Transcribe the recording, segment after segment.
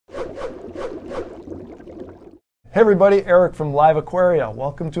Hey everybody, Eric from LiveAquaria.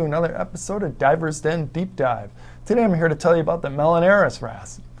 Welcome to another episode of Diver's Den Deep Dive. Today I'm here to tell you about the Melanurus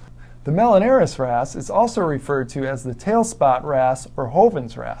wrasse. The Melanurus wrasse is also referred to as the tail spot wrasse or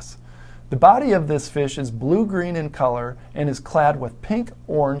Hoven's wrasse. The body of this fish is blue-green in color and is clad with pink,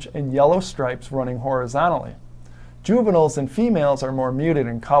 orange, and yellow stripes running horizontally. Juveniles and females are more muted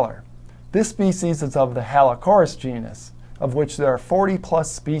in color. This species is of the Halichoeres genus, of which there are 40 plus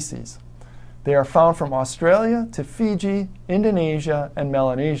species. They are found from Australia to Fiji, Indonesia, and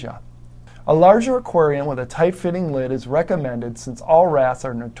Melanesia. A larger aquarium with a tight-fitting lid is recommended since all wrasse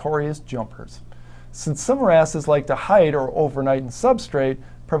are notorious jumpers. Since some wrasses like to hide or overnight in substrate,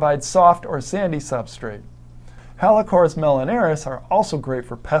 provide soft or sandy substrate. Halichoeres melanurus are also great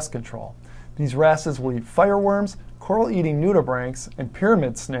for pest control. These wrasses will eat fireworms, coral-eating nudibranchs, and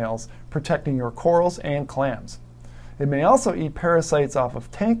pyramid snails, protecting your corals and clams. It may also eat parasites off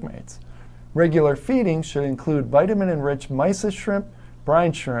of tank mates. Regular feeding should include vitamin-enriched mysis shrimp,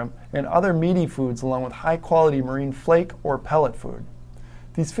 brine shrimp, and other meaty foods along with high-quality marine flake or pellet food.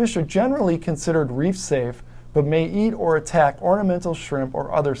 These fish are generally considered reef safe, but may eat or attack ornamental shrimp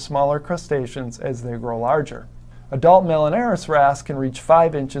or other smaller crustaceans as they grow larger. Adult Melanurus wrasse can reach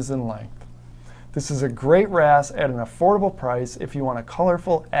 5 inches in length. This is a great wrasse at an affordable price if you want a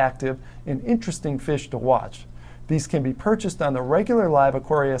colorful, active, and interesting fish to watch. These can be purchased on the regular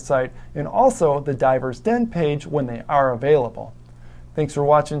LiveAquaria site and also the Diver's Den page when they are available. Thanks for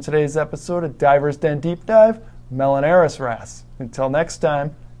watching today's episode of Diver's Den Deep Dive, Melanurus wrasse. Until next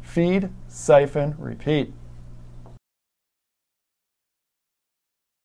time, feed, siphon, repeat.